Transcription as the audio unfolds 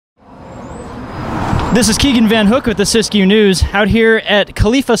This is Keegan Van Hook with the Siskiyou News, out here at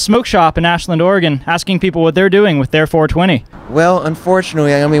Khalifa Smoke Shop in Ashland, Oregon, asking people what they're doing with their 420. Well,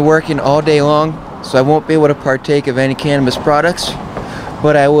 unfortunately, I'm going to be working all day long, so I won't be able to partake of any cannabis products.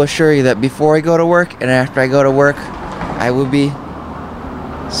 But I will assure you that before I go to work and after I go to work, I will be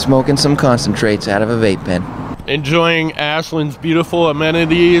smoking some concentrates out of a vape pen. Enjoying Ashland's beautiful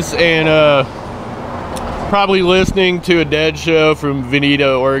amenities and probably listening to a Dead show from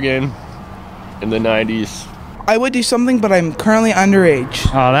Veneta, Oregon in the 90s. I would do something, but I'm currently underage.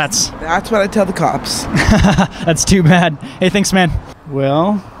 Oh, that's what I tell the cops. that's too bad. Hey, thanks, man.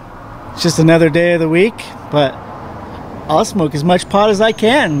 Well, it's just another day of the week, but I'll smoke as much pot as I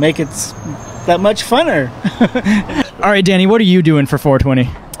can, make it that much funner. All right, Danny, what are you doing for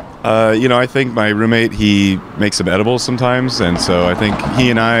 420? You know, I think my roommate, he makes some edibles sometimes, and so I think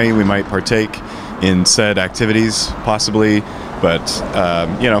we might partake in said activities, possibly, but,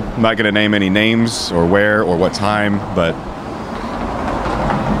 you know, I'm not going to name any names or where or what time, but...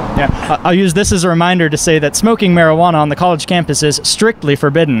 Yeah, I'll use this as a reminder to say that smoking marijuana on the college campus is strictly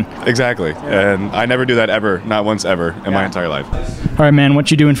forbidden. Exactly, and I never do that ever, not once ever, in my entire life. All right, man,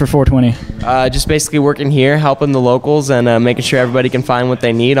 what you doing for 420? Just basically working here, helping the locals, and making sure everybody can find what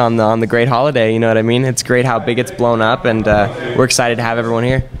they need on the great holiday. You know what I mean? It's great how big it's blown up, and we're excited to have everyone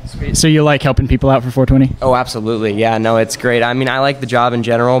here. So you like helping people out for 420? Oh, absolutely. Yeah, no, it's great. I mean, I like the job in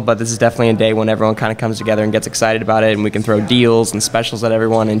general, but this is definitely a day when everyone kind of comes together and gets excited about it, and we can throw deals and specials at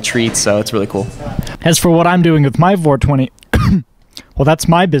everyone and treats, so it's really cool. As for what I'm doing with my 420, well, that's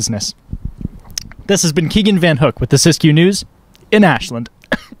my business. This has been Keegan Van Hook with the Siskiyou News in Ashland.